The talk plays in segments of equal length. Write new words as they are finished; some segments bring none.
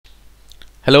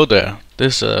Hello there.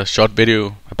 This is a short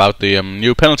video about the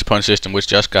new penalty point system which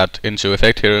just got into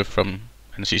effect here from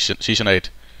in season 8.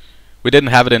 We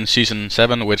didn't have it in season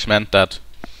 7, which meant that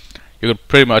you could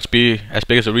pretty much be as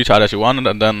big as a retard as you wanted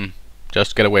and then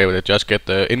just get away with it, just get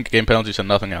the in-game penalties and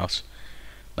nothing else.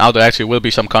 Now there actually will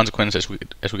be some consequences,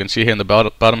 as we can see here in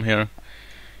the bottom here.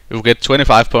 If we get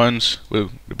 25 points, we'll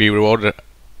be awarded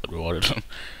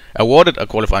a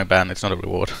qualifying ban. It's not a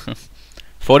reward.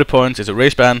 40 points is a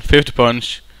race ban. 50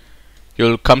 points,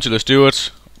 you'll come to the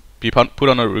stewards, be put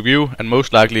on a review, and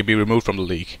most likely be removed from the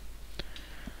league.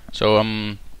 So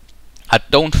I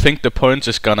don't think the points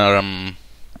is gonna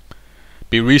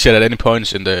be reset at any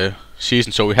points in the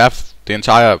season. So we have the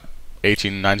entire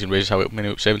 18, 19 races, how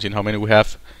many, 17, how many we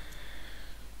have.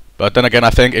 But then again, I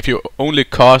think if you only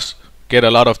get a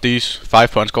lot of these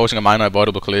 5 points causing a minor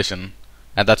avoidable collision,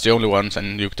 and that's the only ones,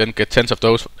 and you then get 10 of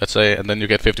those, let's say, and then you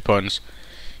get 50 points,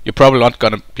 you're probably not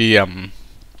gonna be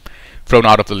thrown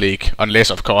out of the league, unless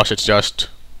of course it's just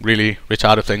really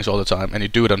retarded things all the time and you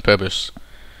do it on purpose.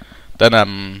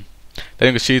 Then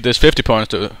you can see this 50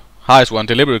 points, the highest one,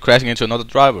 deliberately crashing into another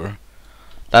driver.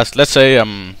 Let's say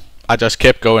I just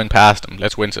kept going past him.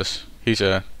 Let's Winters. He's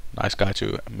a nice guy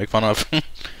to make fun of.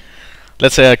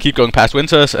 Let's say I keep going past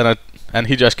Winters and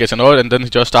he just gets annoyed and then he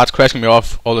just starts crashing me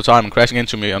off all the time and crashing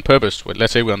into me on purpose.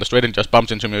 Let's say we're on the straight and just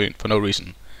bumps into me for no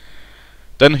reason.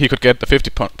 Then he could get the 50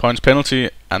 points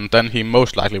penalty, and then he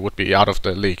most likely would be out of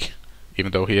the league,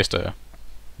 even though he is the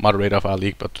moderator of our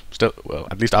league, but still, well,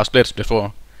 at least our split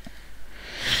before.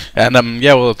 And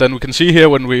yeah, well, then we can see here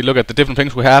when we look at the different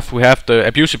things we have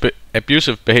the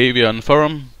abusive behavior on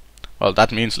forum. Well,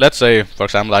 that means, let's say, for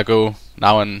example, I go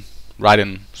now and write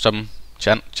in some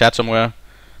chat somewhere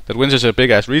that Wins is a big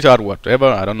ass retard, whatever,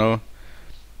 I don't know.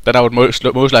 Then I would most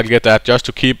likely get that just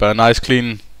to keep a nice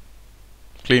clean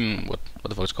what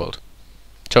the fuck is called,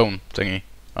 tone thingy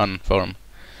on forum.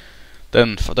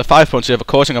 Then for the 5 points here for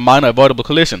causing a minor avoidable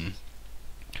collision.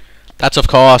 That's of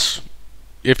course,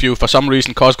 if you for some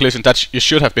reason cause collision that you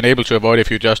should have been able to avoid if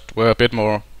you just were a bit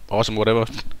more awesome, whatever.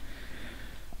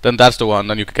 Then that's the one.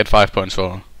 Then you could get 5 points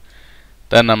for.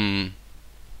 Then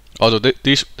also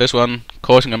this one,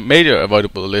 causing a major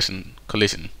avoidable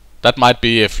collision. That might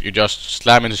be if you just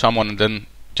slam into someone and then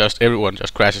everyone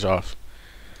just crashes off.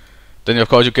 Then of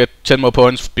course you get 10 more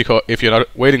points because if you're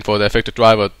not waiting for the affected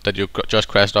driver that you just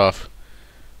crashed off,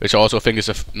 which I also think is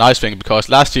a nice thing, because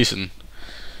last season,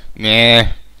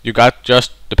 you got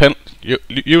just the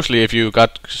usually if you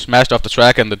got smashed off the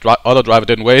track and the other driver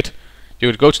didn't wait, you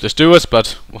would go to the stewards,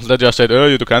 but they just said, oh,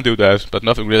 you can't do that, but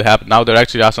nothing really happened. Now there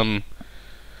actually are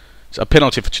a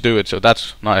penalty to do it, so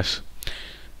that's nice.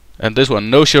 And this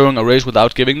one, no showing a race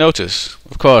without giving notice.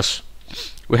 Of course,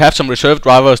 we have some reserve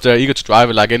drivers. They're eager to drive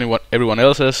it like everyone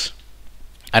else is,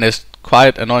 and it's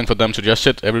quite annoying for them to just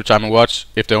sit every time and watch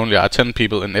if there only are 10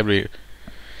 people in every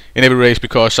race,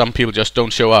 because some people just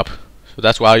don't show up. So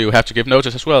that's why you have to give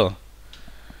notice as well.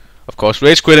 Of course,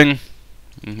 race quitting,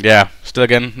 yeah, still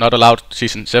again not allowed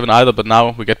season 7 either, but now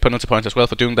we get penalty points as well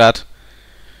for doing that,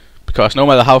 because no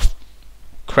matter how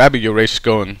crappy your race is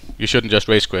going, you shouldn't just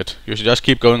race quit. You should just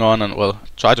keep going on and, well,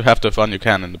 try to have the fun you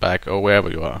can in the back or wherever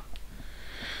you are.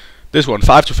 This one,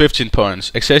 5 to 15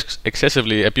 points,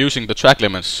 excessively abusing the track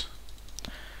limits.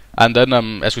 And then,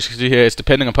 as we see here, it's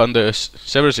depending upon the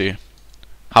severity,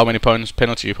 how many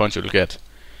penalty points you'll get.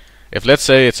 If let's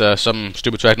say it's some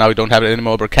stupid track, now we don't have it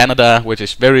anymore, but Canada, which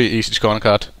is very easy to corner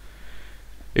cut.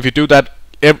 If you do that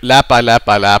lap by lap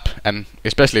by lap, and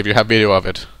especially if you have video of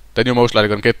it, then you're most likely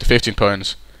gonna get the 15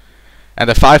 points. And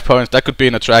the 5 points, that could be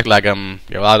in a track like I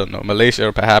don't know,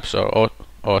 Malaysia perhaps, or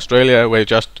Australia, where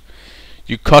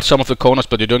you cut some of the corners,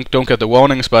 but you don't get the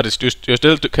warnings, but it's just you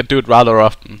still can do it rather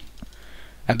often.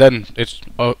 And then it's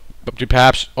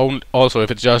perhaps also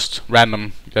if it's just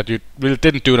random, that you really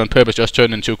didn't do it on purpose, just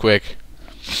turned in too quick,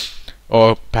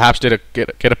 or perhaps did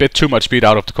get a bit too much speed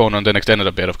out of the corner and then extended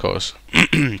a bit, of course.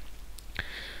 Then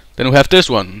we have this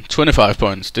one, 25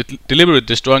 points, deliberately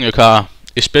destroying your car,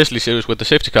 especially serious with the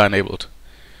safety car enabled,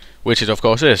 which it of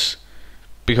course is,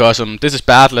 because this is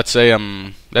bad. Let's say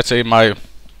my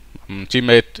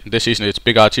teammate in this season, it's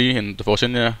Big RT in the Force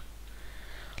India.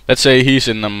 Let's say he's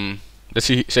in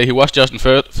say he was just in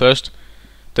first,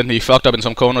 then he fucked up in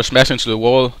some corner, smashed into the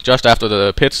wall just after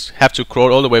the pits, have to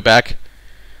crawl all the way back.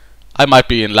 I might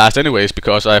be in last anyways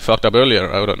because I fucked up earlier.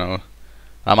 I don't know.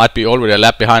 I might be already a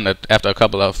lap behind it after a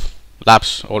couple of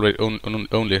laps already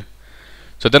only.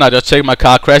 So then I just take my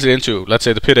car, crash it into, let's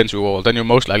say, the pit into a wall. Then you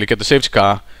most likely get the safety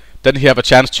car. Then you have a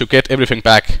chance to get everything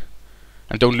back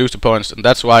and don't lose the points, and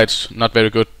that's why it's not very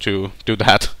good to do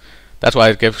that. That's why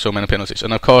it gives so many penalties.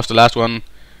 And of course the last one,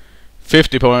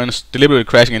 50 points, deliberately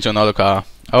crashing into another car.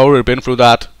 I've already been through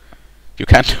that. You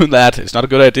can't do that. It's not a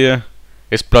good idea.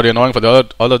 It's bloody annoying for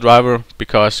the other driver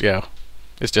because yeah,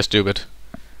 it's just stupid.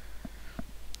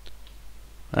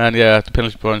 And yeah, the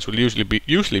penalty points will usually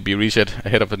be reset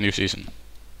ahead of the new season.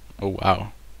 Oh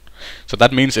wow! So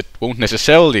that means it won't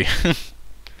necessarily.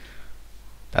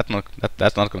 That's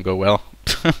not gonna go well.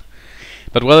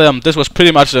 But well, this was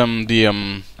pretty much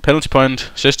the penalty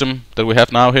point system that we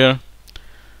have now here.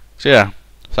 So yeah,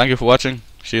 thank you for watching.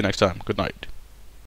 See you next time. Good night.